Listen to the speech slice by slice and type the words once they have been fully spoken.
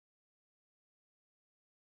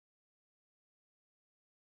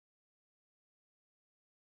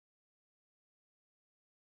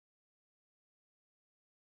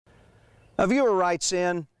A viewer writes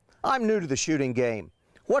in, I'm new to the shooting game.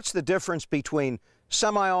 What's the difference between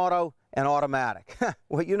semi-auto and automatic?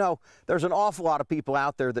 Well, you know, there's an awful lot of people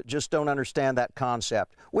out there that just don't understand that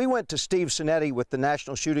concept. We went to Steve Sinetti with the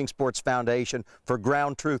National Shooting Sports Foundation for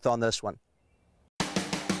ground truth on this one.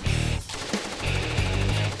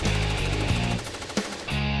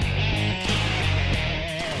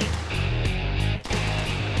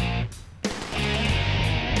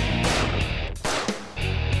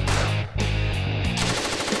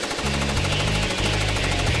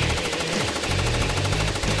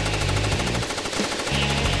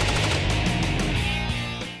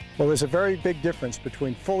 Well, there's a very big difference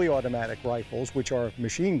between fully automatic rifles, which are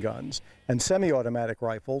machine guns, and semi-automatic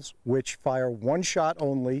rifles, which fire one shot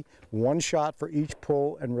only, one shot for each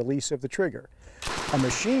pull and release of the trigger. A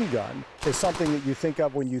machine gun is something that you think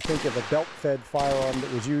of when you think of a belt-fed firearm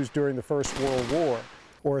that was used during the First World War,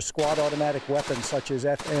 or a squad automatic weapon such as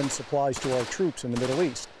FN supplies to our troops in the Middle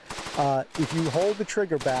East. If you hold the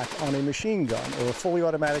trigger back on a machine gun or a fully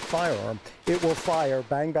automatic firearm, it will fire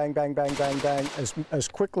bang, bang, bang, bang, bang, bang as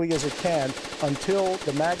quickly as it can until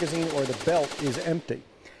the magazine or the belt is empty.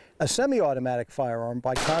 A semi-automatic firearm,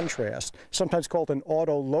 by contrast, sometimes called an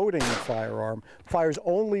auto-loading firearm, fires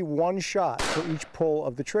only one shot for each pull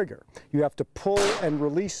of the trigger. You have to pull and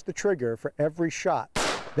release the trigger for every shot.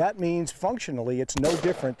 That means functionally it's no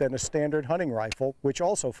different than a standard hunting rifle, which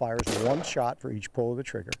also fires one shot for each pull of the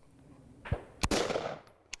trigger.